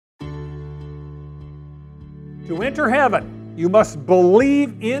To enter heaven, you must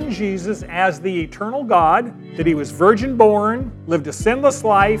believe in Jesus as the eternal God, that He was virgin born, lived a sinless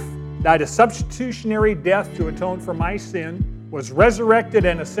life, died a substitutionary death to atone for my sin, was resurrected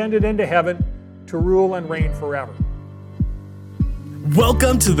and ascended into heaven to rule and reign forever.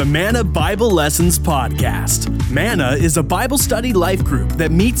 Welcome to the Manna Bible Lessons Podcast. Manna is a Bible study life group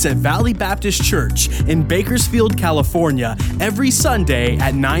that meets at Valley Baptist Church in Bakersfield, California, every Sunday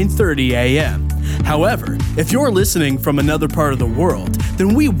at 9:30 a.m. However, if you're listening from another part of the world,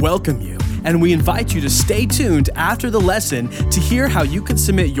 then we welcome you, and we invite you to stay tuned after the lesson to hear how you can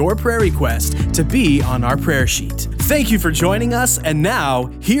submit your prayer request to be on our prayer sheet. Thank you for joining us, and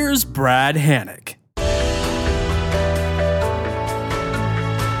now, here's Brad Hannock.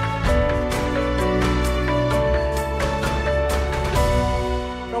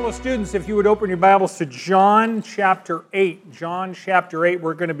 Students, if you would open your Bibles to John chapter 8. John chapter 8,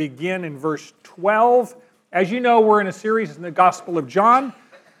 we're going to begin in verse 12. As you know, we're in a series in the Gospel of John.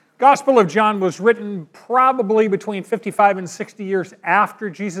 Gospel of John was written probably between 55 and 60 years after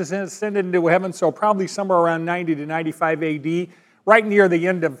Jesus ascended into heaven, so probably somewhere around 90 to 95 AD, right near the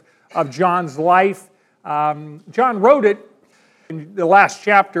end of John's life. John wrote it in the last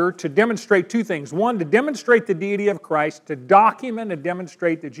chapter to demonstrate two things. One, to demonstrate the deity of Christ, to document and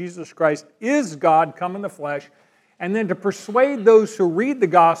demonstrate that Jesus Christ is God come in the flesh, and then to persuade those who read the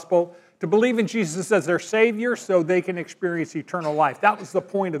gospel to believe in Jesus as their Savior so they can experience eternal life. That was the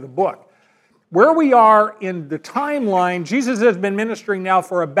point of the book. Where we are in the timeline, Jesus has been ministering now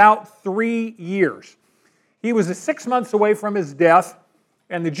for about 3 years. He was 6 months away from his death,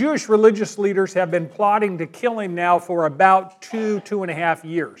 and the Jewish religious leaders have been plotting to kill him now for about 2.5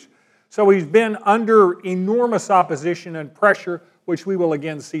 years. So he's been under enormous opposition and pressure, which we will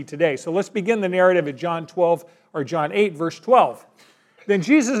again see today. So let's begin the narrative at John 8, verse 12. Then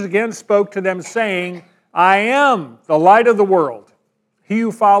Jesus again spoke to them, saying, I am the light of the world. He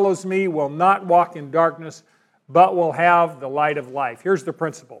who follows me will not walk in darkness, but will have the light of life. Here's the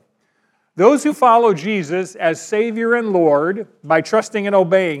principle. Those who follow Jesus as Savior and Lord by trusting and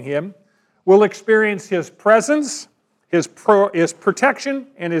obeying Him will experience His presence, His protection,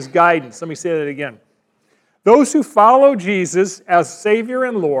 and His guidance. Let me say that again. Those who follow Jesus as Savior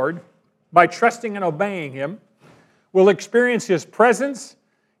and Lord by trusting and obeying Him will experience His presence,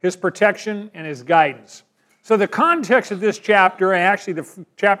 His protection, and His guidance. So the context of this chapter, and actually the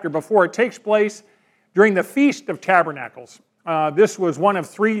chapter before, it takes place during the Feast of Tabernacles. This was one of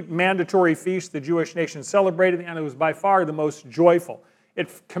 3 mandatory feasts the Jewish nation celebrated, and it was by far the most joyful. It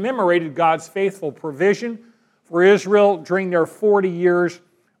commemorated God's faithful provision for Israel during their 40 years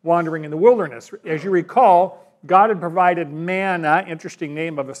wandering in the wilderness. As you recall, God had provided manna, interesting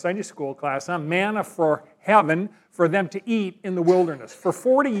name of a Sunday school class, manna for heaven for them to eat in the wilderness. For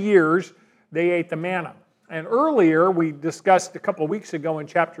 40 years, they ate the manna. And earlier, we discussed a couple of weeks ago in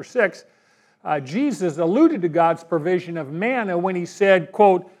chapter 6, Jesus alluded to God's provision of manna when He said,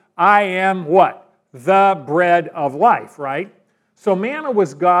 quote, I am what? The bread of life, right? So manna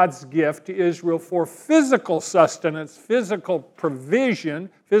was God's gift to Israel for physical sustenance, physical provision,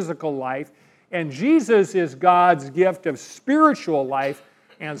 physical life. And Jesus is God's gift of spiritual life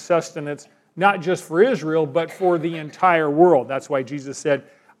and sustenance, not just for Israel, but for the entire world. That's why Jesus said,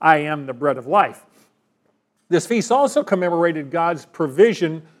 I am the bread of life. This feast also commemorated God's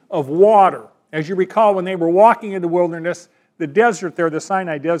provision of water. As you recall, when they were walking in the wilderness, the desert there, the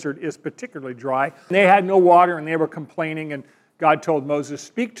Sinai desert, is particularly dry. They had no water and they were complaining, and God told Moses,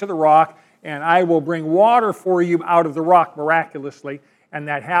 speak to the rock and I will bring water for you out of the rock miraculously, and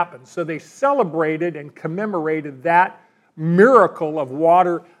that happened. So they celebrated and commemorated that miracle of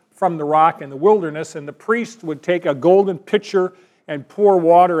water from the rock in the wilderness, and the priest would take a golden pitcher and pour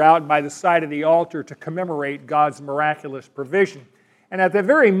water out by the side of the altar to commemorate God's miraculous provision. And at the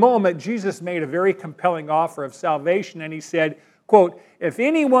very moment, Jesus made a very compelling offer of salvation, and He said, quote, if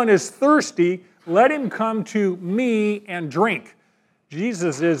anyone is thirsty, let him come to me and drink.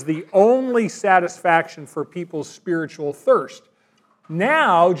 Jesus is the only satisfaction for people's spiritual thirst.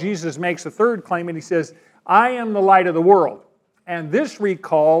 Now, Jesus makes a third claim, and He says, I am the light of the world. And this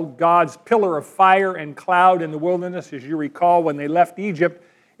recalled God's pillar of fire and cloud in the wilderness. As you recall, when they left Egypt,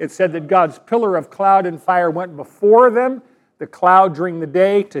 it said that God's pillar of cloud and fire went before them, the cloud during the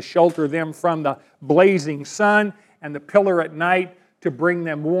day to shelter them from the blazing sun, and the pillar at night to bring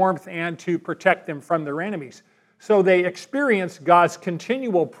them warmth and to protect them from their enemies. So they experienced God's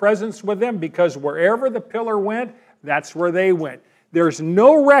continual presence with them, because wherever the pillar went, that's where they went. There's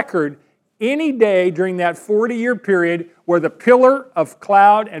no record any day during that 40-year period where the pillar of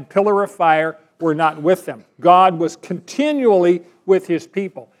cloud and pillar of fire were not with them. God was continually with His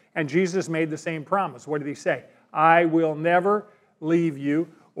people. And Jesus made the same promise. What did He say? I will never leave you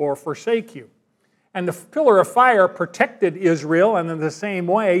or forsake you. And the pillar of fire protected Israel, and in the same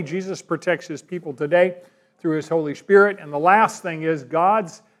way, Jesus protects his people today through his Holy Spirit. And the last thing is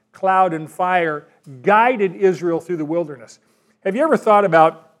God's cloud and fire guided Israel through the wilderness. Have you ever thought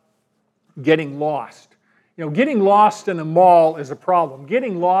about getting lost? You know, getting lost in a mall is a problem.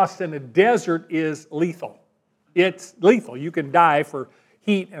 Getting lost in a desert is lethal. It's lethal. You can die for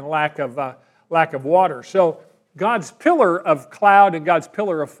heat and lack of water. So God's pillar of cloud and God's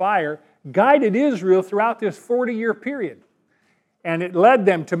pillar of fire guided Israel throughout this 40-year period. And it led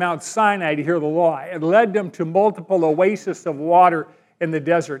them to Mount Sinai to hear the law. It led them to multiple oases of water in the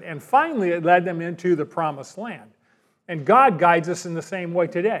desert. And finally, it led them into the promised land. And God guides us in the same way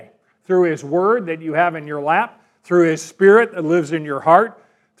today, through his word that you have in your lap, through his spirit that lives in your heart,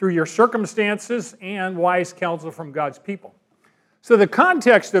 through your circumstances, and wise counsel from God's people. So the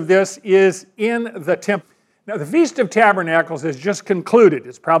context of this is in the temple. Now, the Feast of Tabernacles has just concluded.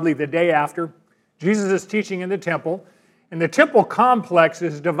 It's probably the day after. Jesus is teaching in the temple, and the temple complex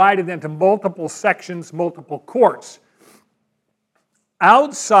is divided into multiple sections, multiple courts.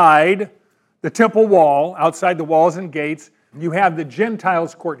 Outside the temple wall, outside the walls and gates, you have the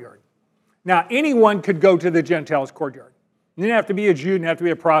Gentiles' courtyard. Now, anyone could go to the Gentiles' courtyard. You didn't have to be a Jew, you didn't have to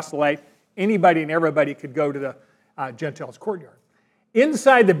be a proselyte. Anybody and everybody could go to the Gentiles' courtyard.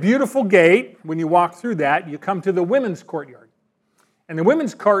 Inside the beautiful gate, when you walk through that, you come to the women's courtyard. And the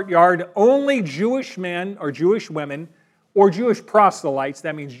women's courtyard, only Jewish men or Jewish women or Jewish proselytes,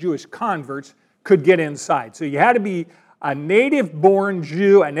 that means Jewish converts, could get inside. So you had to be a native-born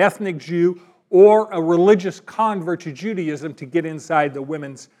Jew, an ethnic Jew, or a religious convert to Judaism to get inside the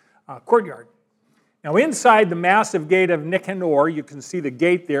women's courtyard. Now inside the massive gate of Nicanor, you can see the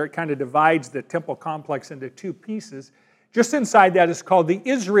gate there, it kind of divides the temple complex into two pieces. Just inside that is called the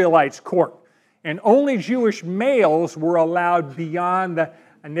Israelites' court. And only Jewish males were allowed beyond the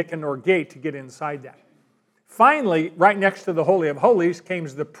Nicanor gate to get inside that. Finally, right next to the Holy of Holies came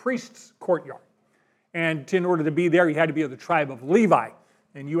the priest's courtyard. And in order to be there, you had to be of the tribe of Levi.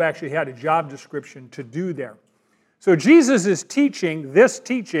 And you actually had a job description to do there. So Jesus is teaching this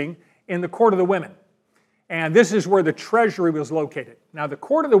teaching in the court of the women. And this is where the treasury was located. Now, the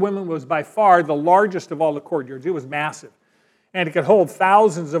court of the women was by far the largest of all the courtyards. It was massive. And it could hold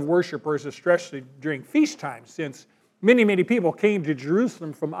thousands of worshipers, especially during feast times, since many, many people came to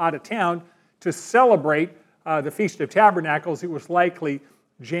Jerusalem from out of town to celebrate the Feast of Tabernacles. It was likely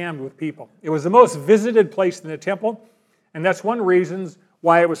jammed with people. It was the most visited place in the temple, and that's one reason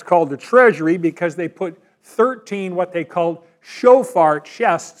why it was called the treasury, because they put 13 what they called shofar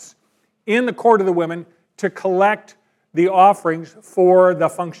chests in the court of the women to collect the offerings for the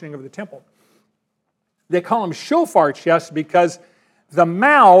functioning of the temple. They call them shofar chests because the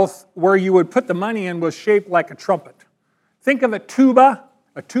mouth where you would put the money in was shaped like a trumpet. Think of a tuba.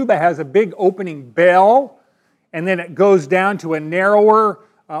 A tuba has a big opening bell, and then it goes down to a narrower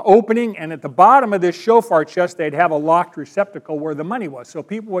opening, and at the bottom of this shofar chest, they'd have a locked receptacle where the money was. So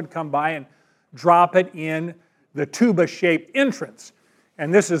people would come by and drop it in the tuba-shaped entrance.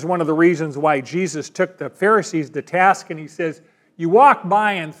 And this is one of the reasons why Jesus took the Pharisees to task, and he says, you walk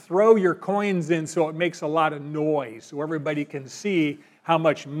by and throw your coins in so it makes a lot of noise, so everybody can see how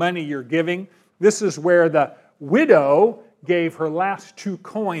much money you're giving. This is where the widow gave her last 2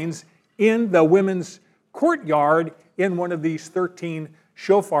 coins in the women's courtyard in one of these 13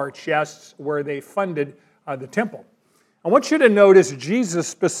 shofar chests where they funded the temple. I want you to notice Jesus'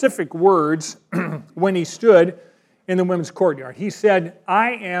 specific words when he stood in the women's courtyard. He said,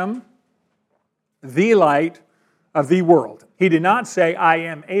 I am the light of the world. He did not say, I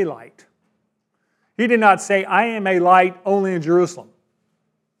am a light. He did not say, I am a light only in Jerusalem.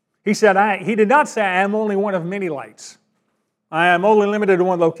 He did not say, I am only one of many lights. I am only limited to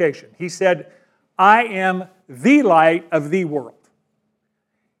one location. He said, I am the light of the world.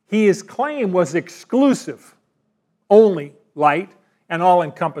 His claim was exclusive, only light, and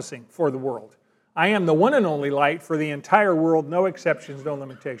all-encompassing for the world. I am the one and only light for the entire world, no exceptions, no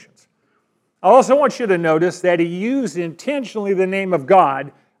limitations. I also want you to notice that he used intentionally the name of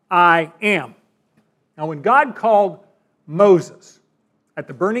God, I am. Now, when God called Moses at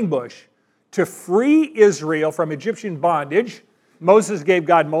the burning bush to free Israel from Egyptian bondage, Moses gave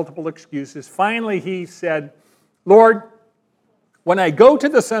God multiple excuses. Finally, he said, Lord, when I go to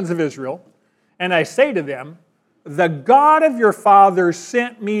the sons of Israel and I say to them, the God of your fathers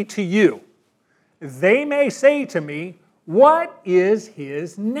sent me to you, they may say to me, what is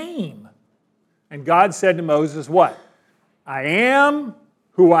his name? And God said to Moses, what? I am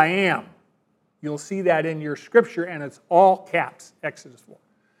who I am. You'll see that in your scripture, and it's all caps, Exodus 4.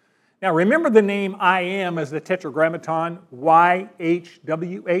 Now remember the name I am as the tetragrammaton,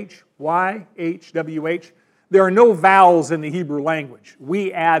 YHWH, YHWH. There are no vowels in the Hebrew language.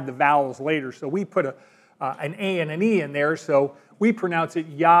 We add the vowels later, so we put an A and an E in there, so we pronounce it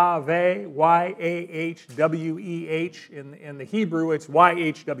Yahweh, Y-A-H-W-E-H. In the Hebrew, it's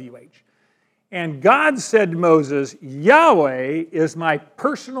Y-H-W-H. And God said to Moses, Yahweh is my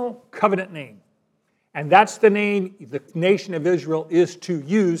personal covenant name. And that's the name the nation of Israel is to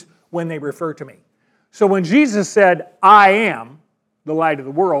use when they refer to me. So when Jesus said, I am the light of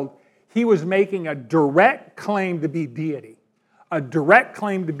the world, he was making a direct claim to be deity, a direct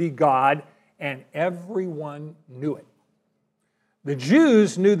claim to be God, and everyone knew it. The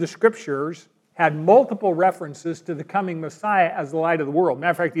Jews knew the Scriptures had multiple references to the coming Messiah as the light of the world.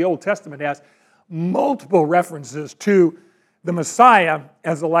 Matter of fact, the Old Testament has multiple references to the Messiah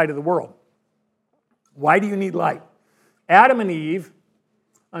as the light of the world. Why do you need light? Adam and Eve,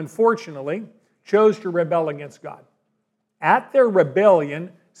 unfortunately, chose to rebel against God. At their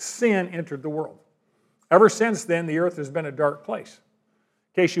rebellion, sin entered the world. Ever since then, the earth has been a dark place.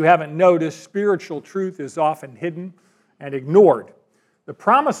 In case you haven't noticed, spiritual truth is often hidden and ignored. The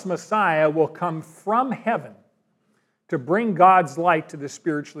promised Messiah will come from heaven to bring God's light to the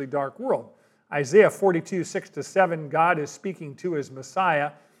spiritually dark world. Isaiah 42, 6-7, God is speaking to his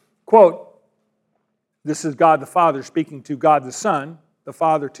Messiah. Quote, this is God the Father speaking to God the Son, the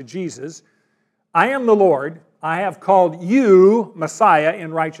Father to Jesus. I am the Lord. I have called you Messiah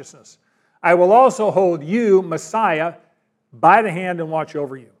in righteousness. I will also hold you, Messiah, by the hand and watch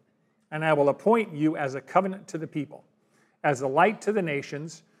over you. And I will appoint you as a covenant to the people, as a light to the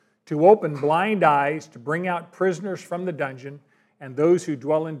nations, to open blind eyes, to bring out prisoners from the dungeon, and those who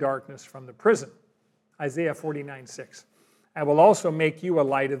dwell in darkness from the prison. Isaiah 49, 6. I will also make you a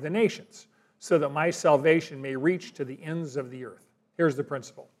light of the nations, so that my salvation may reach to the ends of the earth. Here's the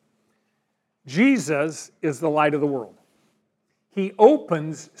principle. Jesus is the light of the world. He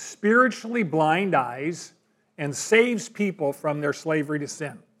opens spiritually blind eyes and saves people from their slavery to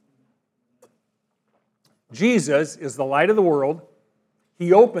sin. Jesus is the light of the world.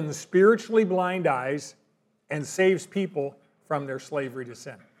 He opens spiritually blind eyes and saves people from their slavery to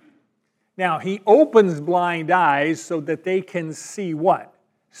sin. Now, he opens blind eyes so that they can see what?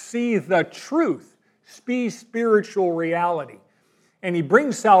 See the truth, see spiritual reality. And he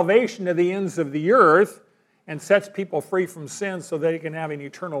brings salvation to the ends of the earth and sets people free from sin so they can have an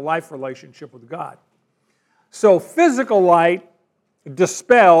eternal life relationship with God. So physical light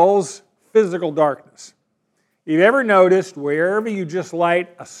dispels physical darkness. You've ever noticed wherever you just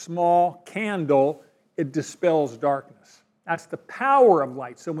light a small candle, it dispels darkness. That's the power of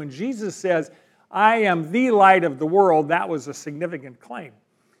light. So when Jesus says, I am the light of the world, that was a significant claim.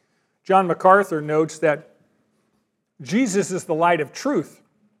 John MacArthur notes that Jesus is the light of truth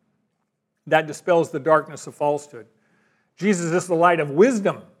that dispels the darkness of falsehood. Jesus is the light of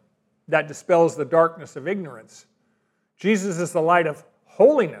wisdom that dispels the darkness of ignorance. Jesus is the light of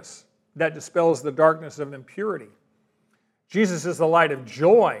holiness that dispels the darkness of impurity. Jesus is the light of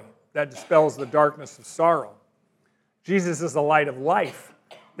joy that dispels the darkness of sorrow. Jesus is the light of life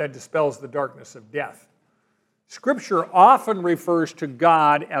that dispels the darkness of death. Scripture often refers to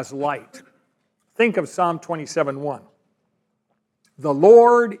God as light. Think of Psalm 27:1. The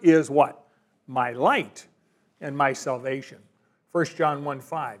Lord is what? My light and my salvation. 1 John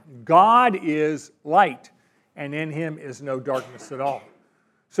 1:5. God is light, and in him is no darkness at all.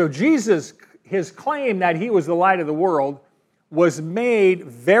 So Jesus, his claim that he was the light of the world was made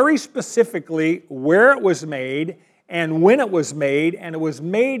very specifically where it was made and when it was made, and it was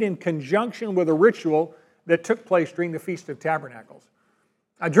made in conjunction with a ritual that took place during the Feast of Tabernacles.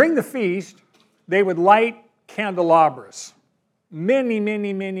 During the feast, they would light candelabras,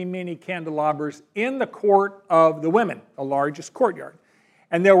 many candelabras in the court of the women, the largest courtyard.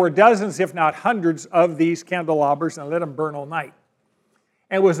 And there were dozens, if not hundreds, of these candelabras, and let them burn all night.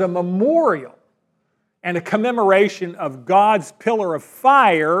 And it was a memorial and a commemoration of God's pillar of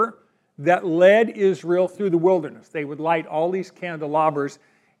fire that led Israel through the wilderness. They would light all these candelabras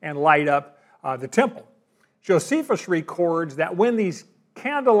and light up the temple. Josephus records that when these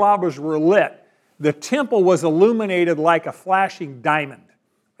candelabras were lit, the temple was illuminated like a flashing diamond,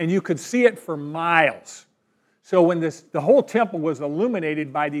 and you could see it for miles. So when the whole temple was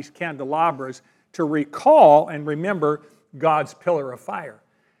illuminated by these candelabras to recall and remember God's pillar of fire.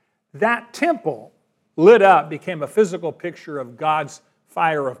 That temple lit up became a physical picture of God's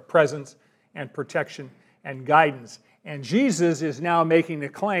fire of presence and protection and guidance. And Jesus is now making the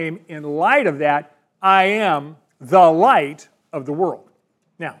claim, in light of that, I am the light of the world.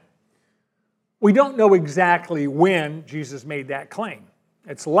 Now, we don't know exactly when Jesus made that claim.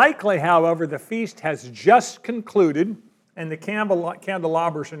 It's likely, however, the feast has just concluded and the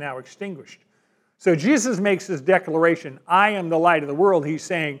candelabras are now extinguished. So Jesus makes this declaration, I am the light of the world. He's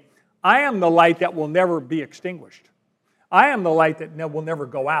saying, I am the light that will never be extinguished. I am the light that will never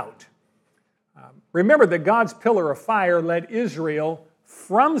go out. Remember that God's pillar of fire led Israel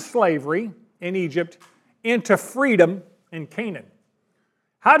from slavery in Egypt into freedom in Canaan.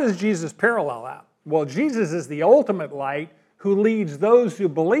 How does Jesus parallel that? Well, Jesus is the ultimate light who leads those who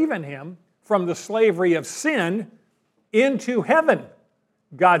believe in him from the slavery of sin into heaven,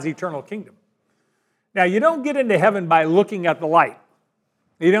 God's eternal kingdom. Now, you don't get into heaven by looking at the light.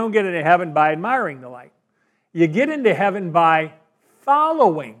 You don't get into heaven by admiring the light. You get into heaven by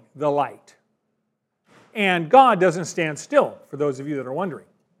following the light. And God doesn't stand still, for those of you that are wondering.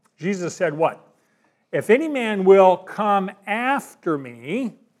 Jesus said what? If any man will come after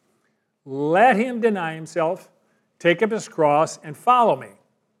me, let him deny himself, take up his cross, and follow me.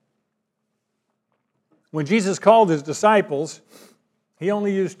 When Jesus called his disciples, he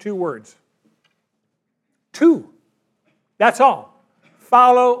only used 2 words. 2. That's all.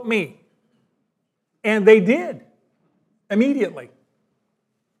 Follow me. And they did immediately.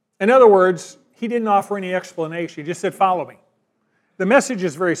 In other words, he didn't offer any explanation. He just said, follow me. The message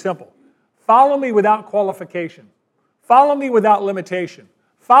is very simple. Follow me without qualification. Follow me without limitation.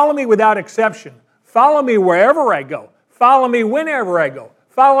 Follow me without exception. Follow me wherever I go. Follow me whenever I go.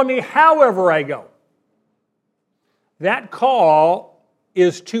 Follow me however I go. That call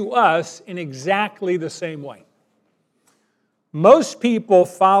is to us in exactly the same way. Most people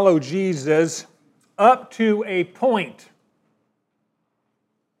follow Jesus up to a point,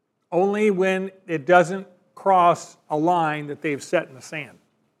 only when it doesn't cross a line that they've set in the sand.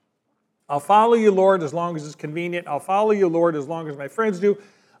 I'll follow you, Lord, as long as it's convenient. I'll follow you, Lord, as long as my friends do.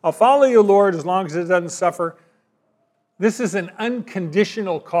 I'll follow you, Lord, as long as it doesn't suffer. This is an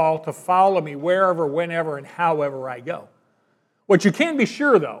unconditional call to follow me wherever, whenever, and however I go. What you can be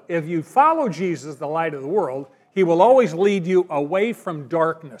sure, though, if you follow Jesus, the light of the world, he will always lead you away from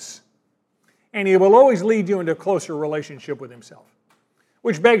darkness. And he will always lead you into a closer relationship with himself.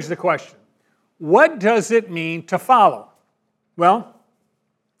 Which begs the question, what does it mean to follow? Well,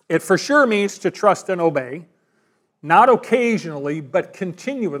 it for sure means to trust and obey, not occasionally, but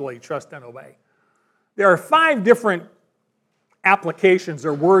continually trust and obey. There are 5 different applications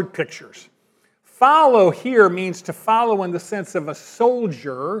or word pictures. Follow here means to follow in the sense of a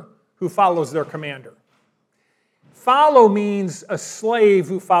soldier who follows their commander. Follow means a slave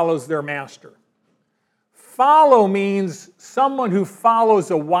who follows their master. Follow means someone who follows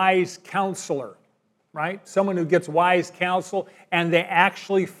a wise counselor, right? Someone who gets wise counsel and they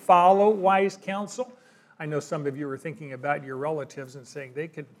actually follow wise counsel. I know some of you are thinking about your relatives and saying they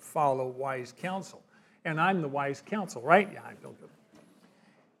could follow wise counsel. And I'm the wise counsel, right? Yeah, I feel good.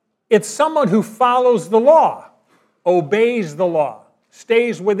 It's someone who follows the law, obeys the law,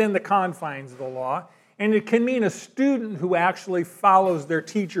 stays within the confines of the law, and it can mean a student who actually follows their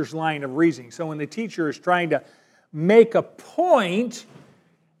teacher's line of reasoning. So when the teacher is trying to make a point,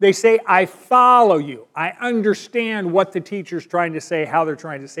 they say, I follow you. I understand what the teacher's trying to say, how they're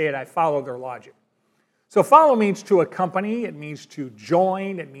trying to say it. I follow their logic. So follow means to accompany, it means to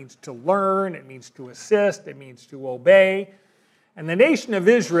join, it means to learn, it means to assist, it means to obey. And the nation of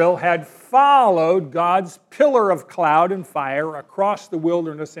Israel had followed God's pillar of cloud and fire across the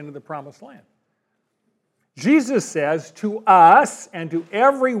wilderness into the promised land. Jesus says to us and to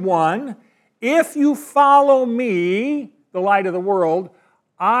everyone, if you follow me, the light of the world,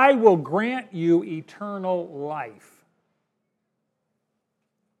 I will grant you eternal life.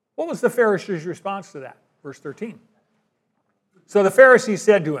 What was the Pharisees' response to that? Verse 13. So the Pharisees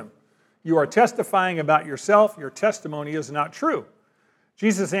said to him, you are testifying about yourself, your testimony is not true.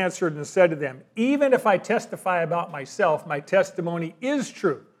 Jesus answered and said to them, even if I testify about myself, my testimony is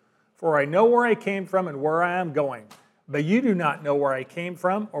true. For I know where I came from and where I am going. But you do not know where I came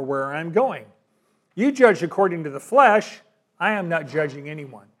from or where I am going. You judge according to the flesh. I am not judging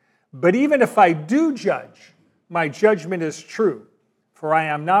anyone. But even if I do judge, my judgment is true. For I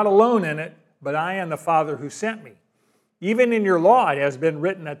am not alone in it, but I am the Father who sent me. Even in your law it has been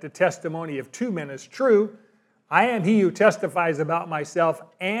written that the testimony of 2 men is true. I am he who testifies about myself,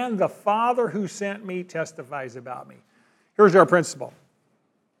 and the Father who sent me testifies about me. Here's our principle.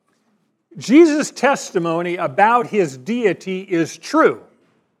 Jesus' testimony about his deity is true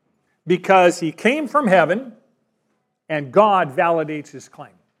because he came from heaven and God validates his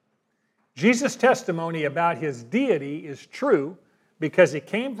claim. Jesus' testimony about his deity is true because he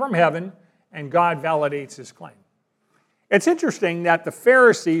came from heaven and God validates his claim. It's interesting that the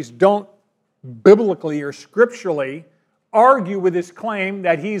Pharisees don't biblically or scripturally argue with his claim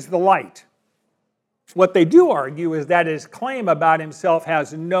that he's the light. What they do argue is that his claim about himself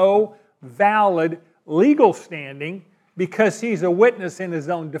has no valid legal standing because he's a witness in his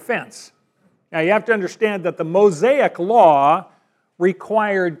own defense. Now you have to understand that the Mosaic law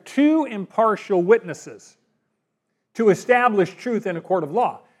required 2 impartial witnesses to establish truth in a court of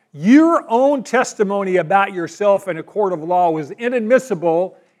law. Your own testimony about yourself in a court of law was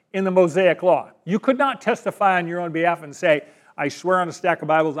inadmissible in the Mosaic law. You could not testify on your own behalf and say, I swear on a stack of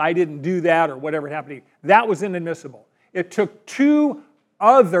Bibles, I didn't do that, or whatever happened to you. That was inadmissible. It took 2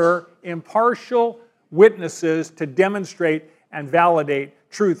 other impartial witnesses to demonstrate and validate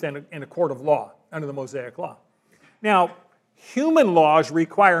truth in a court of law under the Mosaic law. Now, human laws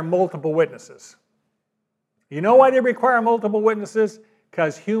require multiple witnesses. You know why they require multiple witnesses?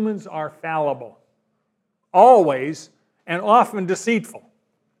 Because humans are fallible, always and often deceitful.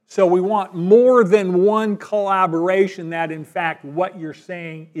 So we want more than one collaboration that, in fact, what you're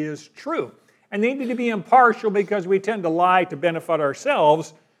saying is true. And they need to be impartial because we tend to lie to benefit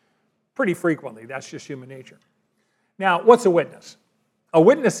ourselves pretty frequently. That's just human nature. Now, what's a witness? A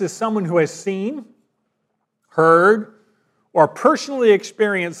witness is someone who has seen, heard, or personally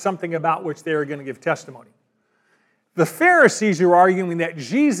experienced something about which they are going to give testimony. The Pharisees are arguing that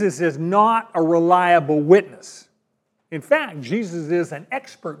Jesus is not a reliable witness. In fact, Jesus is an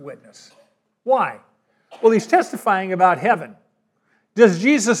expert witness. Why? Well, he's testifying about heaven. Does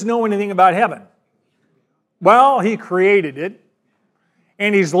Jesus know anything about heaven? Well, he created it,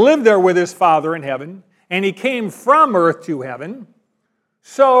 and he's lived there with his Father in heaven, and he came from earth to heaven,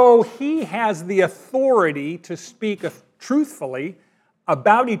 so he has the authority to speak truthfully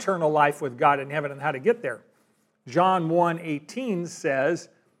about eternal life with God in heaven and how to get there. John 1:18 says,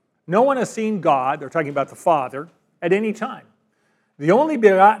 no one has seen God, they're talking about the Father, at any time. The only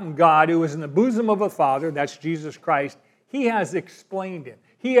begotten God who is in the bosom of the Father, that's Jesus Christ, he has explained him.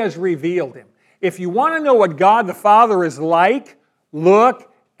 He has revealed him. If you want to know what God the Father is like,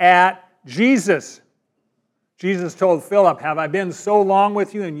 look at Jesus. Jesus told Philip, have I been so long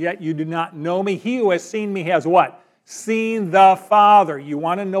with you and yet you do not know me? He who has seen me has what? Seen the Father. You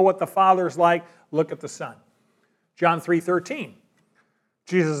want to know what the Father is like? Look at the Son. John 3:13.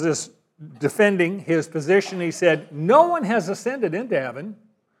 Jesus is defending his position. He said, no one has ascended into heaven,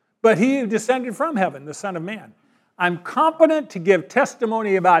 but he who descended from heaven, the Son of Man. I'm competent to give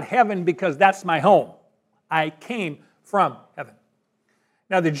testimony about heaven because that's my home. I came from heaven.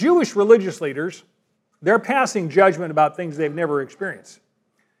 Now, the Jewish religious leaders, they're passing judgment about things they've never experienced.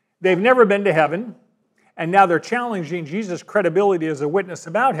 They've never been to heaven, and now they're challenging Jesus' credibility as a witness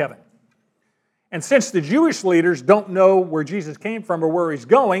about heaven. And since the Jewish leaders don't know where Jesus came from or where he's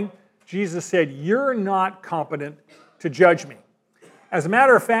going, Jesus said, you're not competent to judge me. As a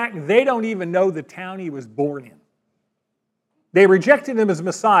matter of fact, they don't even know the town he was born in. They rejected him as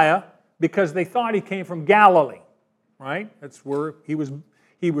Messiah because they thought he came from Galilee, right? That's where he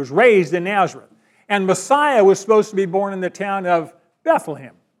was raised in Nazareth. And Messiah was supposed to be born in the town of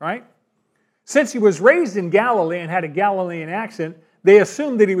Bethlehem, right? Since he was raised in Galilee and had a Galilean accent, they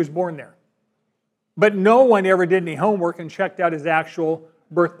assumed that he was born there. But no one ever did any homework and checked out his actual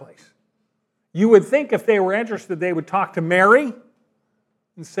birthplace. You would think if they were interested, they would talk to Mary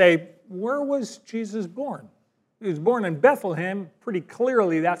and say, where was Jesus born? He was born in Bethlehem. Pretty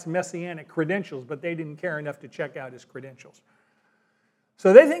clearly, that's messianic credentials, but they didn't care enough to check out his credentials.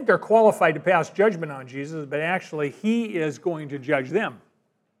 So they think they're qualified to pass judgment on Jesus, but actually, he is going to judge them.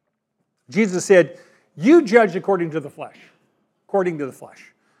 Jesus said, you judge according to the flesh,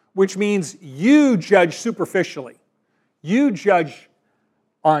 which means you judge superficially. You judge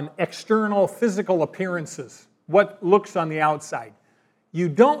on external physical appearances, what looks on the outside. You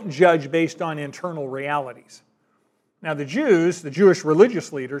don't judge based on internal realities. Now the Jews, the Jewish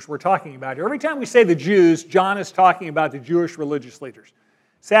religious leaders we're talking about here, every time we say the Jews, John is talking about the Jewish religious leaders.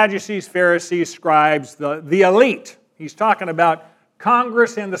 Sadducees, Pharisees, scribes, the elite. He's talking about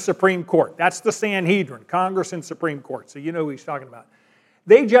Congress and the Supreme Court. That's the Sanhedrin, Congress and Supreme Court. So you know who he's talking about.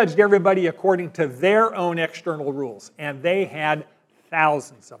 They judged everybody according to their own external rules, and they had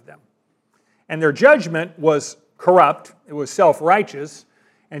thousands of them. And their judgment was corrupt, it was self-righteous,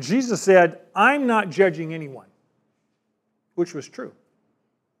 and Jesus said, I'm not judging anyone, which was true.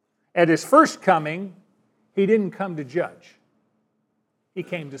 At his first coming, he didn't come to judge. He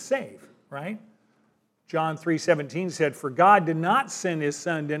came to save, right? John 3:17 said, for God did not send his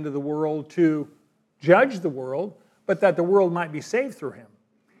Son into the world to judge the world, but that the world might be saved through him.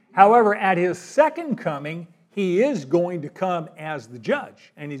 However, at his second coming, he is going to come as the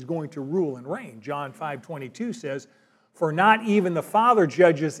judge, and he's going to rule and reign. John 5:22 says, for not even the Father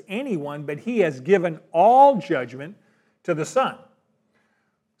judges anyone, but he has given all judgment to the Son.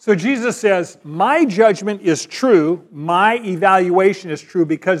 So Jesus says, my judgment is true, my evaluation is true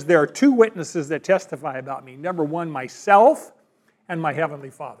because there are two witnesses that testify about me. Number one, myself and my Heavenly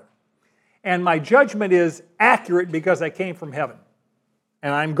Father. And my judgment is accurate because I came from heaven.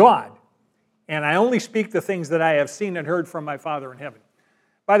 And I'm God. And I only speak the things that I have seen and heard from my Father in heaven.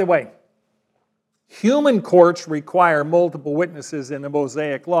 By the way, human courts require multiple witnesses in the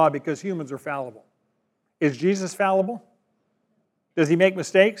Mosaic Law because humans are fallible. Is Jesus fallible? Does he make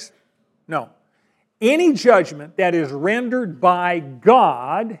mistakes? No. Any judgment that is rendered by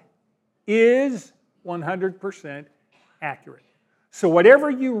God is 100% accurate. So whatever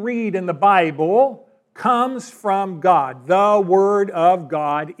you read in the Bible comes from God. The Word of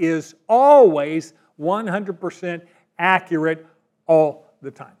God is always 100% accurate all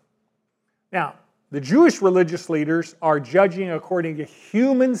the time. Now, the Jewish religious leaders are judging according to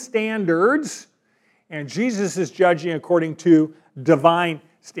human standards, and Jesus is judging according to divine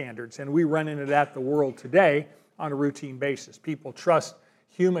standards. And we run into that in the world today on a routine basis. People trust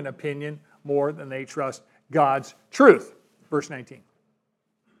human opinion more than they trust God's truth. Verse 19.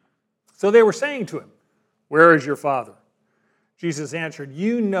 So they were saying to him, where is your Father? Jesus answered,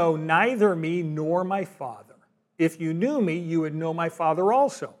 you know neither me nor my Father. If you knew me, you would know my Father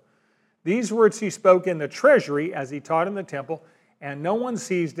also. These words he spoke in the treasury as he taught in the temple, and no one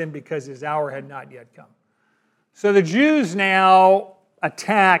seized him because his hour had not yet come. So the Jews now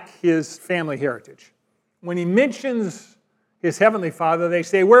attack his family heritage. When he mentions his heavenly Father, they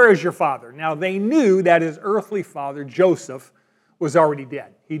say, where is your Father? Now they knew that his earthly father, Joseph, was already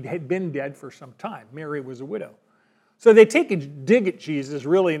dead. He had been dead for some time. Mary was a widow. So they take a dig at Jesus,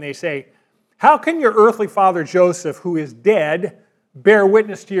 really, and they say, how can your earthly father, Joseph, who is dead, bear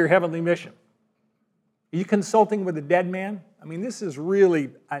witness to your heavenly mission? Are you consulting with a dead man? I mean, this is really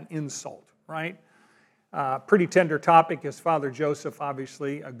an insult, right? Pretty tender topic. His father Joseph,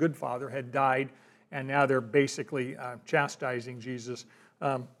 obviously a good father, had died, and now they're basically chastising Jesus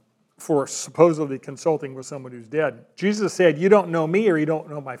for supposedly consulting with someone who's dead. Jesus said, you don't know me or you don't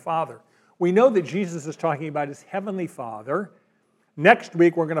know my Father. We know that Jesus is talking about his heavenly Father. Next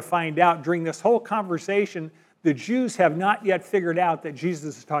week we're going to find out during this whole conversation the Jews have not yet figured out that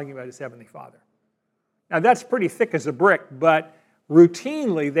Jesus is talking about his heavenly Father. Now that's pretty thick as a brick, but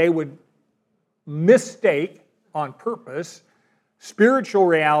routinely they would mistake on purpose spiritual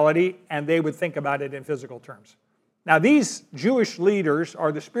reality, and they would think about it in physical terms. Now these Jewish leaders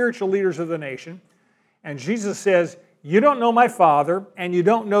are the spiritual leaders of the nation, and Jesus says, you don't know my Father, and you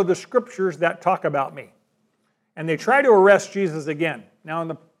don't know the scriptures that talk about me. And they try to arrest Jesus again. Now in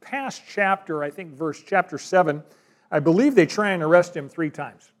the past chapter, I think chapter 7, I believe they try and arrest him 3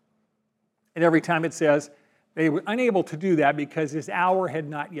 times. And every time it says they were unable to do that because his hour had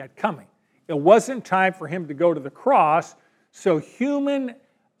not yet come. It wasn't time for him to go to the cross, so human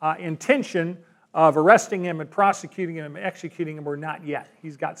intention of arresting him and prosecuting him and executing him were not yet.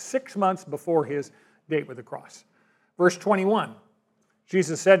 He's got 6 months before his date with the cross. Verse 21,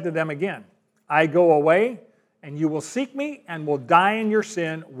 Jesus said to them again, I go away, and you will seek me and will die in your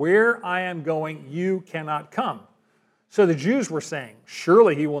sin. Where I am going, you cannot come. So the Jews were saying,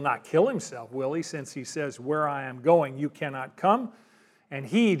 surely he will not kill himself, will he, since he says, where I am going, you cannot come? And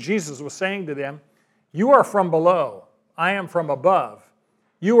he, Jesus, was saying to them, you are from below, I am from above.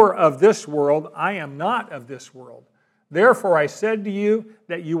 You are of this world, I am not of this world. Therefore I said to you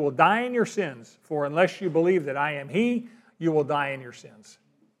that you will die in your sins, for unless you believe that I am he, you will die in your sins.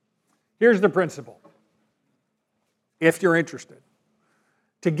 Here's the principle, if you're interested.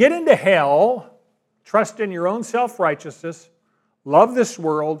 To get into hell, trust in your own self-righteousness, love this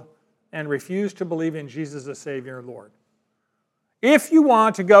world, and refuse to believe in Jesus as Savior and Lord. If you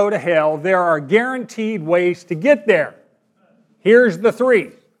want to go to hell, there are guaranteed ways to get there. Here's the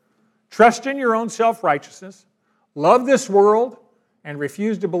 3. Trust in your own self-righteousness, love this world, and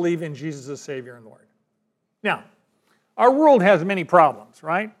refuse to believe in Jesus as Savior and Lord. Now, our world has many problems,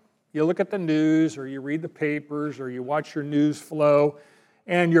 right? You look at the news, or you read the papers, or you watch your news flow,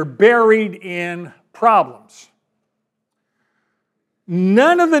 and you're buried in problems.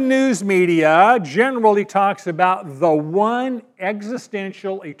 None of the news media generally talks about the one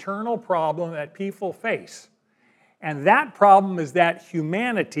existential, eternal problem that people face. And that problem is that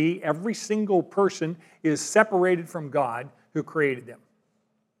humanity, every single person, is separated from God who created them.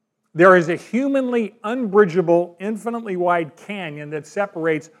 There is a humanly unbridgeable, infinitely wide canyon that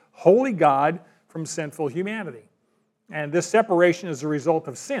separates holy God from sinful humanity. And this separation is a result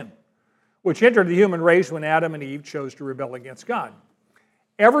of sin, which entered the human race when Adam and Eve chose to rebel against God.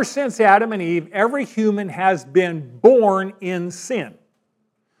 Ever since Adam and Eve, every human has been born in sin.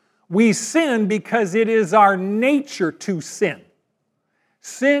 We sin because it is our nature to sin.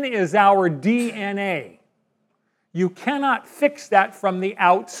 Sin is our DNA. You cannot fix that from the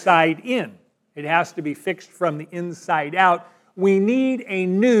outside in. It has to be fixed from the inside out. We need a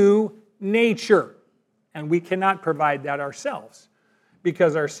new nature, and we cannot provide that ourselves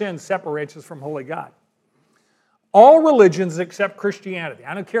because our sin separates us from holy God. All religions except Christianity.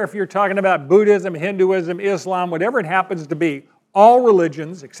 I don't care if you're talking about Buddhism, Hinduism, Islam, whatever it happens to be, all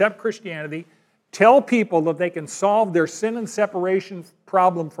religions except Christianity tell people that they can solve their sin and separation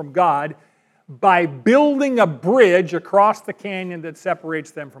problem from God by building a bridge across the canyon that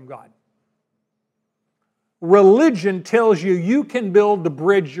separates them from God. Religion tells you you can build the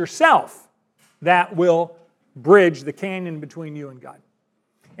bridge yourself that will bridge the canyon between you and God.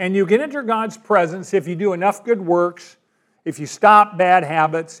 And you can enter God's presence if you do enough good works, if you stop bad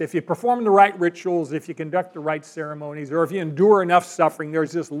habits, if you perform the right rituals, if you conduct the right ceremonies, or if you endure enough suffering.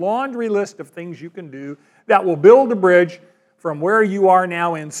 There's this laundry list of things you can do that will build a bridge from where you are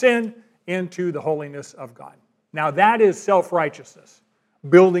now in sin into the holiness of God. Now that is self-righteousness,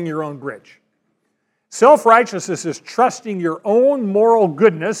 building your own bridge. Self-righteousness is trusting your own moral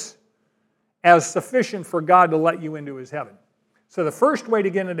goodness as sufficient for God to let you into His heaven. So the first way to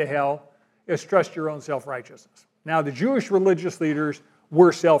get into hell is trust your own self-righteousness. Now the Jewish religious leaders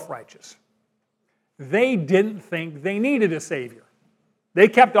were self-righteous. They didn't think they needed a Savior. They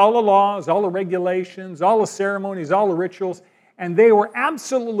kept all the laws, all the regulations, all the ceremonies, all the rituals, and they were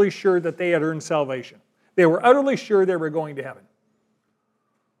absolutely sure that they had earned salvation. They were utterly sure they were going to heaven.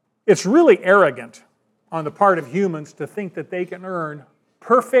 It's really arrogant on the part of humans to think that they can earn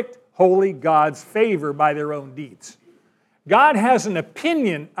perfect, holy God's favor by their own deeds. God has an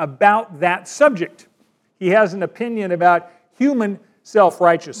opinion about that subject. He has an opinion about human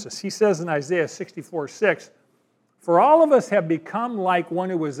self-righteousness. He says in Isaiah 64:6, "For all of us have become like one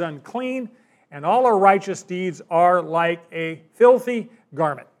who is unclean, and all our righteous deeds are like a filthy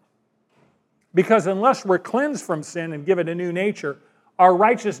garment." Because unless we're cleansed from sin and given a new nature, our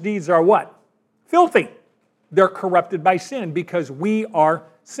righteous deeds are what? Filthy. They're corrupted by sin because we are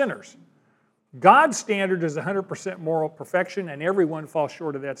sinners. God's standard is 100% moral perfection, and everyone falls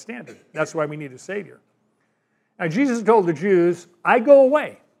short of that standard. That's why we need a Savior. Now, Jesus told the Jews, "I go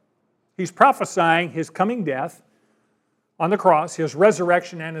away." He's prophesying His coming death on the cross, His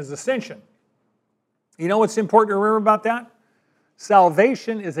resurrection, and His ascension. You know what's important to remember about that?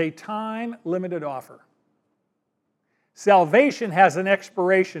 Salvation is a time-limited offer. Salvation has an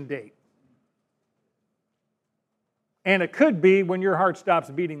expiration date. And it could be when your heart stops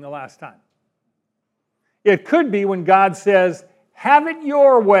beating the last time. It could be when God says, "Have it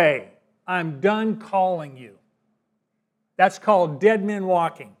your way. I'm done calling you." That's called dead men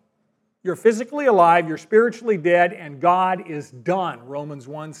walking. You're physically alive, you're spiritually dead, and God is done. Romans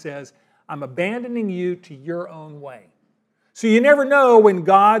 1 says, "I'm abandoning you to your own way." So you never know when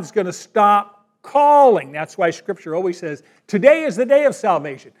God's going to stop calling. That's why Scripture always says, today is the day of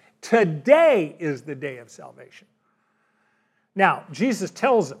salvation. Today is the day of salvation. Now, Jesus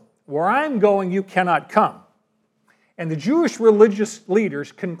tells them, "Where I'm going, you cannot come." And the Jewish religious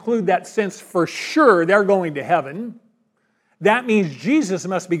leaders conclude that since for sure they're going to heaven, that means Jesus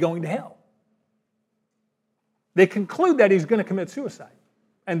must be going to hell. They conclude that He's going to commit suicide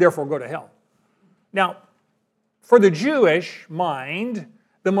and therefore go to hell. Now, for the Jewish mind,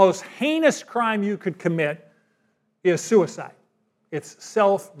 the most heinous crime you could commit is suicide. It's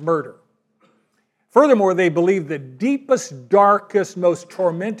self-murder. Furthermore, they believe the deepest, darkest, most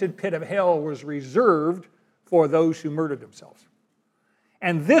tormented pit of hell was reserved for those who murdered themselves.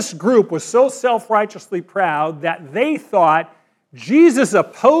 And this group was so self-righteously proud that they thought, Jesus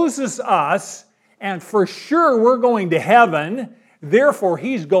opposes us, and for sure we're going to heaven, therefore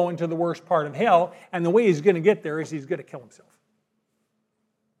He's going to the worst part of hell, and the way He's going to get there is He's going to kill Himself.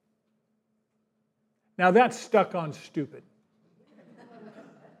 Now that's stuck on stupid.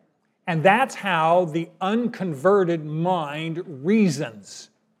 And that's how the unconverted mind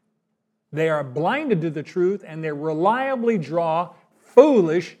reasons. They are blinded to the truth and they reliably draw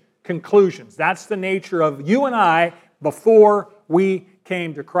foolish conclusions. That's the nature of you and I before we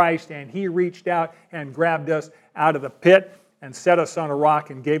came to Christ and He reached out and grabbed us out of the pit and set us on a rock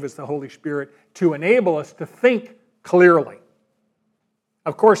and gave us the Holy Spirit to enable us to think clearly.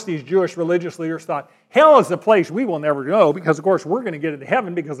 Of course, these Jewish religious leaders thought, hell is the place we will never go because, of course, we're going to get into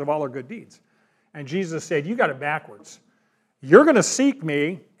heaven because of all our good deeds. And Jesus said, you got it backwards. You're going to seek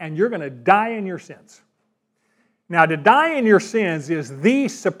me and you're going to die in your sins. Now, to die in your sins is the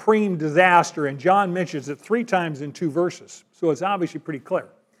supreme disaster, and John mentions it 3 times in 2 verses, so it's obviously pretty clear.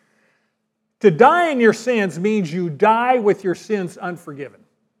 To die in your sins means you die with your sins unforgiven.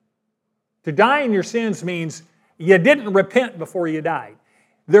 To die in your sins means you didn't repent before you died.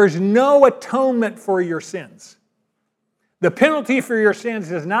 There's no atonement for your sins. The penalty for your sins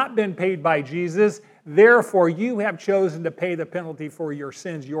has not been paid by Jesus. Therefore, you have chosen to pay the penalty for your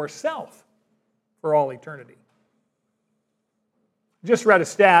sins yourself for all eternity. Just read a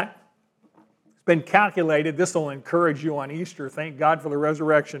stat. It's been calculated. This will encourage you on Easter. Thank God for the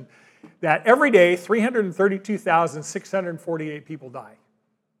resurrection. That every day, 332,648 people die.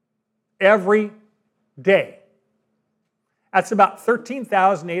 Every day. That's about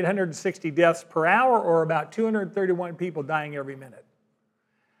 13,860 deaths per hour, or about 231 people dying every minute.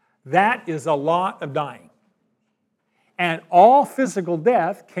 That is a lot of dying. And all physical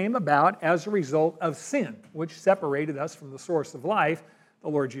death came about as a result of sin, which separated us from the source of life, the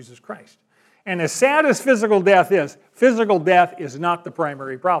Lord Jesus Christ. And as sad as physical death is not the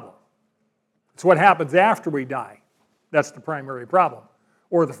primary problem. It's what happens after we die. That's the primary problem,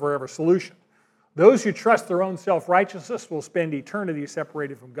 or the forever solution. Those who trust their own self-righteousness will spend eternity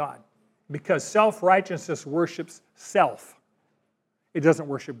separated from God, because self-righteousness worships self. It doesn't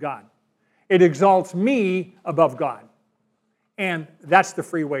worship God. It exalts me above God. And that's the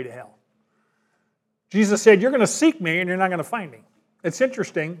free way to hell. Jesus said, you're going to seek me and you're not going to find me. It's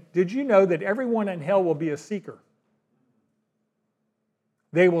interesting. Did you know that everyone in hell will be a seeker?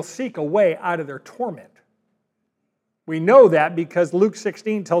 They will seek a way out of their torment. We know that because Luke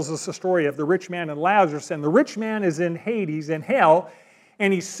 16 tells us the story of the rich man and Lazarus. And the rich man is in Hades, in hell.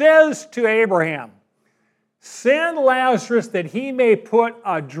 And he says to Abraham, send Lazarus that he may put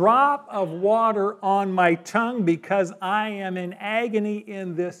a drop of water on my tongue, because I am in agony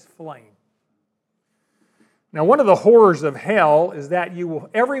in this flame. Now, one of the horrors of hell is that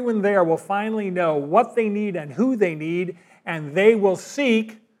everyone there will finally know what they need and who they need, and they will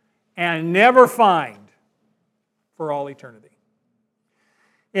seek and never find for all eternity.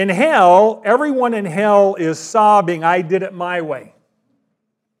 In hell, everyone in hell is sobbing, I did it my way.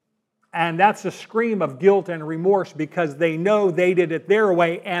 And that's a scream of guilt and remorse, because they know they did it their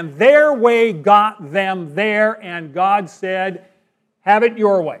way, and their way got them there, and God said, have it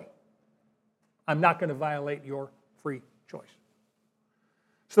your way. I'm not going to violate your free choice.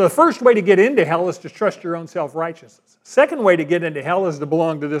 So the first way to get into hell is to trust your own self-righteousness. Second way to get into hell is to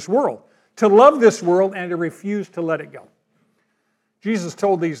belong to this world, to love this world and to refuse to let it go. Jesus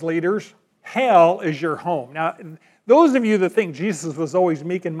told these leaders, hell is your home. Now, those of you that think Jesus was always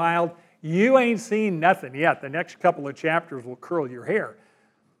meek and mild, you ain't seen nothing yet. The next couple of chapters will curl your hair.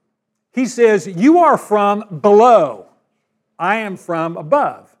 He says, you are from below. I am from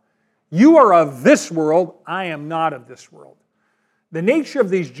above. You are of this world. I am not of this world. The nature of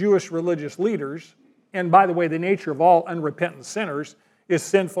these Jewish religious leaders, and by the way, the nature of all unrepentant sinners, is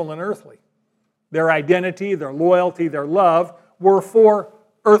sinful and earthly. Their identity, their loyalty, their love were for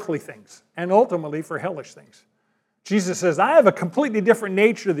earthly things, and ultimately for hellish things. Jesus says, I have a completely different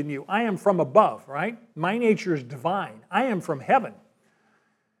nature than you. I am from above, right? My nature is divine. I am from heaven.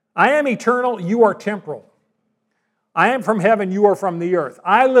 I am eternal, you are temporal. I am from heaven, you are from the earth.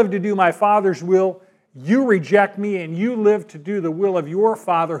 I live to do my Father's will. You reject me, and you live to do the will of your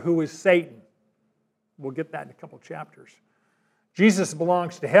father, who is Satan. We'll get that in a couple chapters. Jesus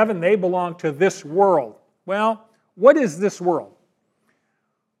belongs to heaven. They belong to this world. Well, what is this world?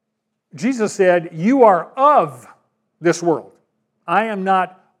 Jesus said, you are of this world. I am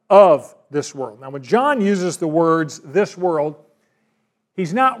not of this world. Now, when John uses the words this world,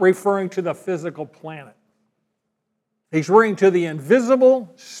 he's not referring to the physical planet. He's referring to the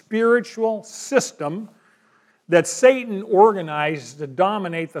invisible spiritual system that Satan organized to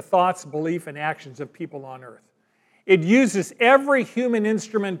dominate the thoughts, belief, and actions of people on earth. It uses every human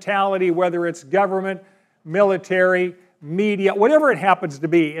instrumentality, whether it's government, military, media, whatever it happens to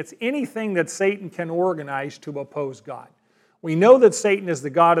be. It's anything that Satan can organize to oppose God. We know that Satan is the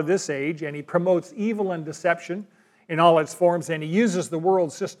god of this age, and he promotes evil and deception in all its forms, and he uses the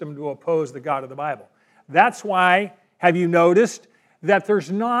world system to oppose the God of the Bible. That's why, have you noticed that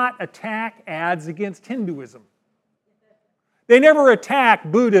there's not attack ads against Hinduism? They never attack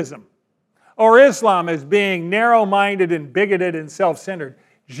Buddhism or Islam as being narrow-minded and bigoted and self-centered.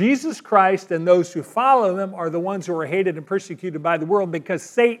 Jesus Christ and those who follow him are the ones who are hated and persecuted by the world, because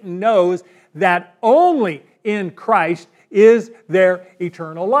Satan knows that only in Christ is there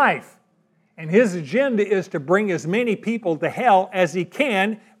eternal life. And his agenda is to bring as many people to hell as he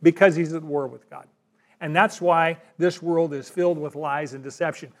can, because he's at war with God. And that's why this world is filled with lies and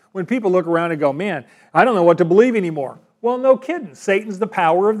deception. When people look around and go, man, I don't know what to believe anymore. Well, no kidding. Satan's the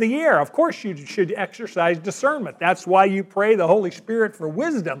power of the air. Of course you should exercise discernment. That's why you pray the Holy Spirit for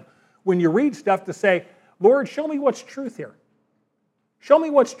wisdom when you read stuff, to say, Lord, show me what's truth here. Show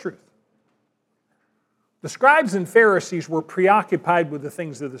me what's truth. The scribes and Pharisees were preoccupied with the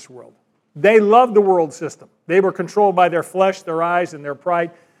things of this world. They loved the world system. They were controlled by their flesh, their eyes, and their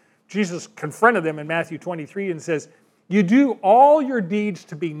pride. Jesus confronted them in Matthew 23 and says, you do all your deeds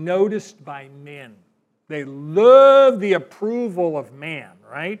to be noticed by men. They love the approval of man,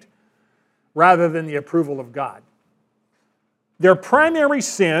 right? Rather than the approval of God. Their primary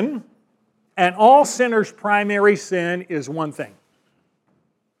sin, and all sinners' primary sin, is one thing.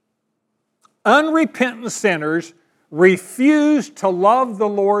 Unrepentant sinners refuse to love the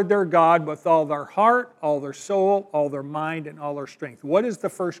Lord their God with all their heart, all their soul, all their mind, and all their strength. What is the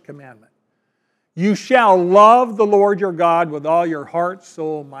first commandment? You shall love the Lord your God with all your heart,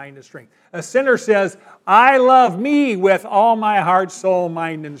 soul, mind, and strength. A sinner says, I love me with all my heart, soul,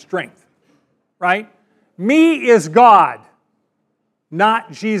 mind, and strength. Right? Me is God,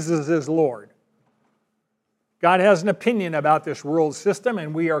 not Jesus is Lord. God has an opinion about this world system,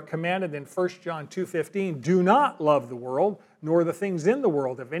 and we are commanded in 1 John 2:15, do not love the world, nor the things in the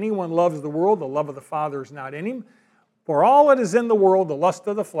world. If anyone loves the world, the love of the Father is not in him. For all that is in the world, the lust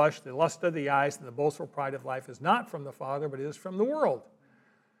of the flesh, the lust of the eyes, and the boastful pride of life is not from the Father, but is from the world.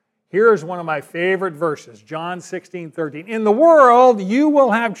 Here is one of my favorite verses, John 16:13. In the world, you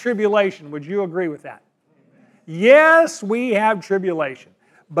will have tribulation. Would you agree with that? Yes, we have tribulation.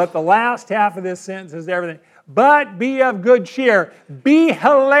 But the last half of this sentence is everything. But be of good cheer. Be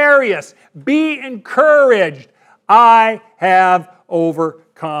hilarious. Be encouraged. I have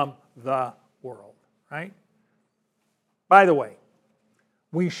overcome the world. Right? By the way,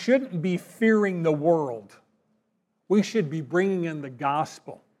 we shouldn't be fearing the world. We should be bringing in the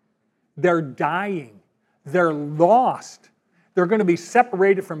gospel. They're dying. They're lost. They're going to be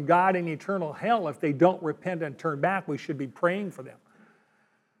separated from God in eternal hell if they don't repent and turn back. We should be praying for them.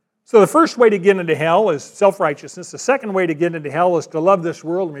 So the first way to get into hell is self-righteousness. The second way to get into hell is to love this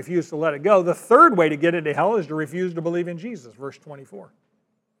world and refuse to let it go. The third way to get into hell is to refuse to believe in Jesus, verse 24.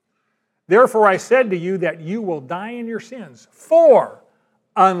 Therefore I said to you that you will die in your sins. For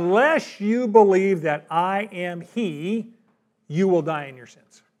unless you believe that I am He, you will die in your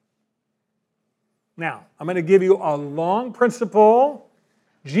sins. Now, I'm going to give you a long principle.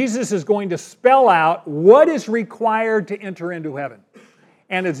 Jesus is going to spell out what is required to enter into heaven.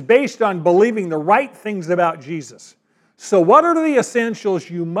 And it's based on believing the right things about Jesus. So what are the essentials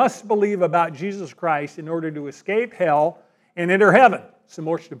you must believe about Jesus Christ in order to escape hell and enter heaven? It's the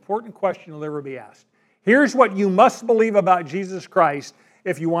most important question you'll ever be asked. Here's what you must believe about Jesus Christ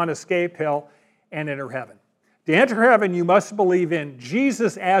if you want to escape hell and enter heaven. To enter heaven, you must believe in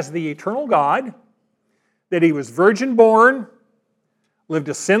Jesus as the eternal God, that He was virgin born, lived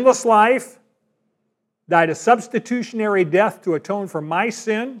a sinless life, died a substitutionary death to atone for my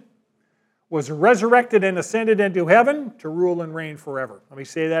sin, was resurrected and ascended into heaven to rule and reign forever. Let me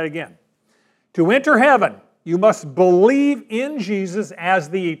say that again. To enter heaven, you must believe in Jesus as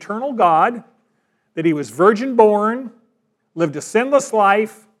the eternal God, that He was virgin born, lived a sinless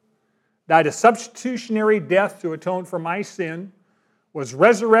life, died a substitutionary death to atone for my sin, was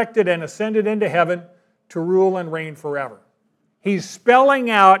resurrected and ascended into heaven to rule and reign forever. He's spelling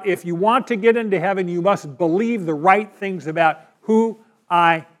out, if you want to get into heaven, you must believe the right things about who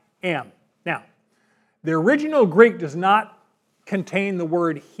I am. Now, the original Greek does not contain the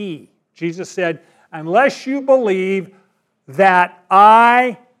word He. Jesus said, unless you believe that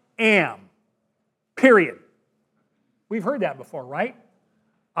I am, period. We've heard that before, right?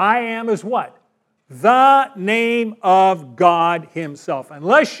 I am is what? The name of God Himself.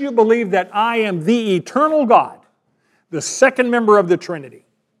 Unless you believe that I am the eternal God, the second member of the Trinity.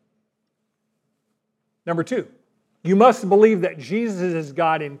 Number two, you must believe that Jesus is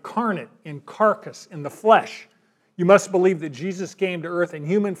God incarnate, in carcass, in the flesh. You must believe that Jesus came to earth in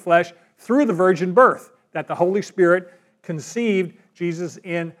human flesh through the virgin birth, that the Holy Spirit conceived Jesus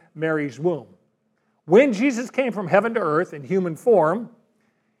in Mary's womb. When Jesus came from heaven to earth in human form,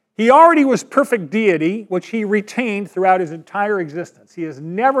 He already was perfect deity, which He retained throughout His entire existence. He has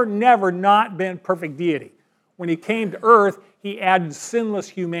never not been perfect deity. When He came to earth, He added sinless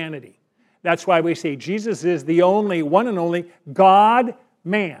humanity. That's why we say Jesus is the only, one and only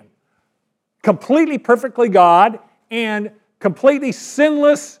God-man. Completely perfectly God and completely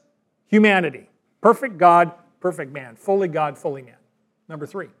sinless humanity. Perfect God, perfect man. Fully God, fully man. Number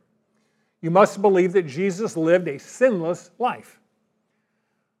three, you must believe that Jesus lived a sinless life.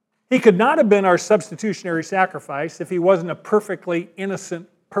 He could not have been our substitutionary sacrifice if He wasn't a perfectly innocent,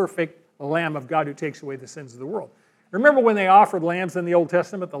 perfect Lamb of God who takes away the sins of the world. Remember when they offered lambs in the Old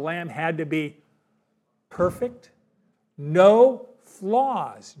Testament, the lamb had to be perfect, no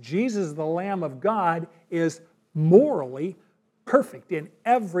flaws. Jesus, the Lamb of God, is morally perfect in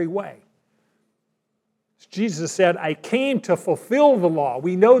every way. Jesus said, I came to fulfill the law.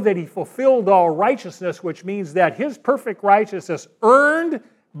 We know that he fulfilled all righteousness, which means that his perfect righteousness, earned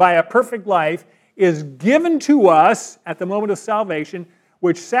by a perfect life, is given to us at the moment of salvation,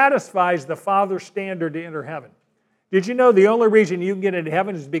 which satisfies the Father's standard to enter heaven. Did you know the only reason you can get into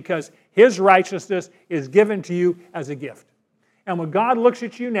heaven is because his righteousness is given to you as a gift? And when God looks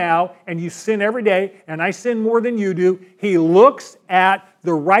at you now, and you sin every day, and I sin more than you do, he looks at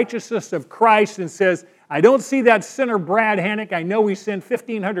the righteousness of Christ and says, I don't see that sinner Brad Hannock. I know he sinned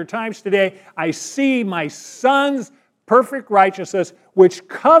 1,500 times today. I see my son's perfect righteousness, which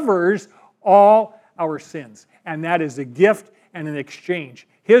covers all our sins. And that is a gift and an exchange.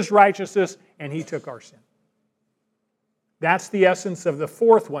 His righteousness, and he took our sin. That's the essence of the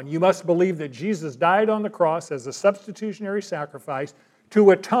fourth one. You must believe that Jesus died on the cross as a substitutionary sacrifice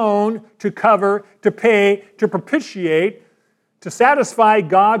to atone, to cover, to pay, to propitiate, to satisfy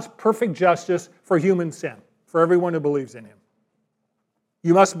God's perfect justice for human sin, for everyone who believes in him.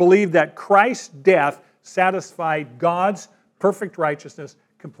 You must believe that Christ's death satisfied God's perfect righteousness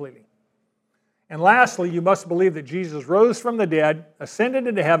completely. And lastly, you must believe that Jesus rose from the dead, ascended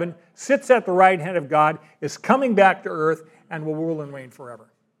into heaven, sits at the right hand of God, is coming back to earth, and will rule and reign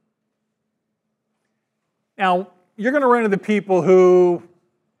forever. Now, you're going to run into people who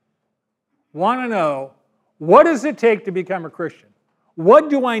want to know, what does it take to become a Christian? What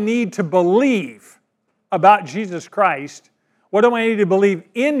do I need to believe about Jesus Christ? What do I need to believe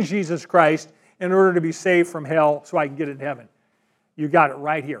in Jesus Christ in order to be saved from hell so I can get into heaven? You got it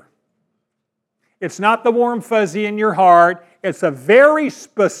right here. It's not the warm fuzzy in your heart. It's a very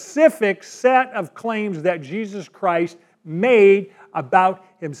specific set of claims that Jesus Christ made about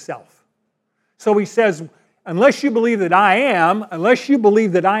himself. So he says, unless you believe that I am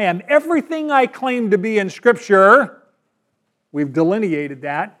everything I claim to be in Scripture, we've delineated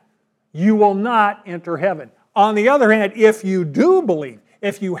that, you will not enter heaven. On the other hand, if you do believe,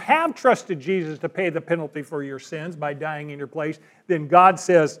 if you have trusted Jesus to pay the penalty for your sins by dying in your place, then God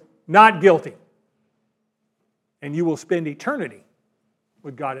says, not guilty. And you will spend eternity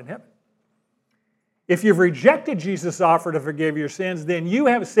with God in heaven. If you've rejected Jesus' offer to forgive your sins, then you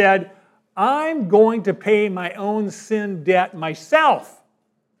have said, I'm going to pay my own sin debt myself,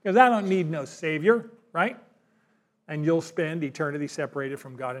 because I don't need no Savior, right? And you'll spend eternity separated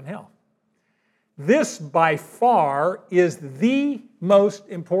from God in hell. This, by far, is the most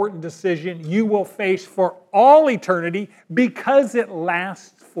important decision you will face for all eternity because it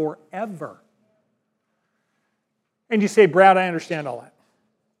lasts forever. And you say, Brad, I understand all that.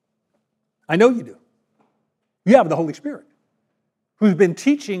 I know you do. You have the Holy Spirit, who's been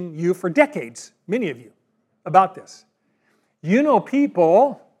teaching you for decades, many of you, about this. You know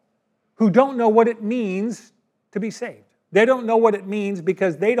people who don't know what it means to be saved. They don't know what it means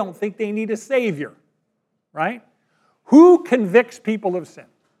because they don't think they need a Savior, right? Who convicts people of sin?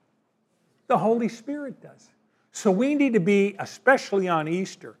 The Holy Spirit does. So we need to be, especially on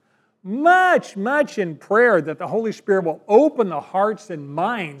Easter, much in prayer that the Holy Spirit will open the hearts and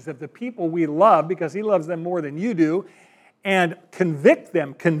minds of the people we love, because he loves them more than you do, and convict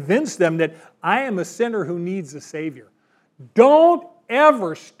them, convince them that I am a sinner who needs a Savior. Don't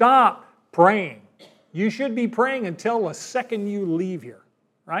ever stop praying. You should be praying until the second you leave here,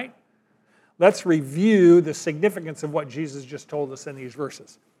 right? Let's review the significance of what Jesus just told us in these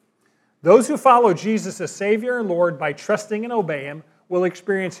verses. Those who follow Jesus as Savior and Lord by trusting and obey him will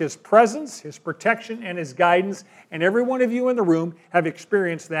experience his presence, his protection, and his guidance. And every one of you in the room have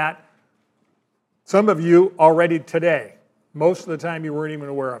experienced that. Some of you already today. Most of the time you weren't even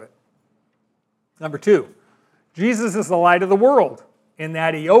aware of it. Number 2, Jesus is the light of the world in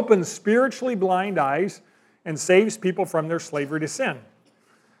that he opens spiritually blind eyes and saves people from their slavery to sin.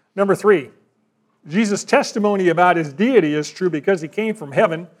 Number 3, Jesus' testimony about his deity is true because he came from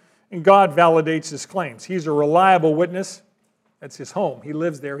heaven and God validates his claims. He's a reliable witness. That's his home. He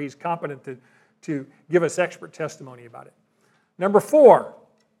lives there. He's competent to give us expert testimony about it. Number 4,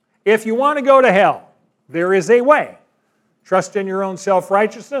 if you want to go to hell, there is a way. Trust in your own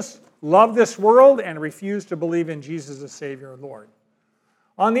self-righteousness, love this world, and refuse to believe in Jesus as Savior and Lord.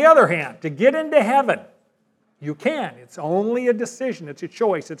 On the other hand, to get into heaven, you can. It's only a decision. It's a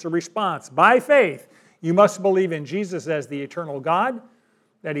choice. It's a response. By faith, you must believe in Jesus as the eternal God,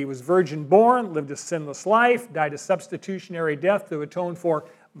 that he was virgin born, lived a sinless life, died a substitutionary death to atone for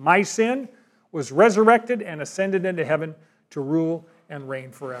my sin, was resurrected and ascended into heaven to rule and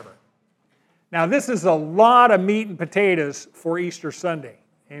reign forever. Now, this is a lot of meat and potatoes for Easter Sunday.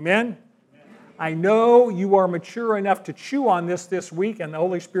 Amen? I know you are mature enough to chew on this week, and the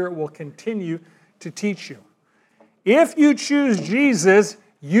Holy Spirit will continue to teach you. If you choose Jesus,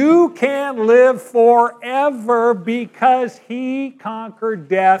 You can live forever because He conquered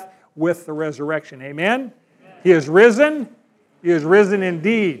death with the resurrection. Amen? He is risen. He is risen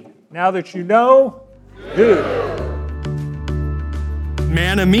indeed. Now that you know, do.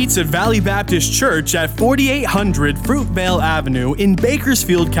 Manna meets at Valley Baptist Church at 4800 Fruitvale Avenue in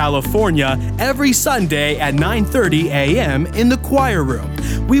Bakersfield, California, every Sunday at 9:30 a.m. in the choir room.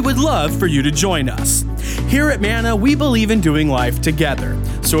 We would love for you to join us. Here at Manna, we believe in doing life together.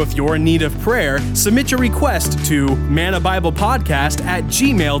 So if you're in need of prayer, submit your request to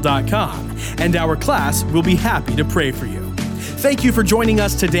mannabiblepodcast@gmail.com, and our class will be happy to pray for you. Thank you for joining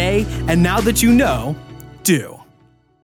us today, and now that you know, do.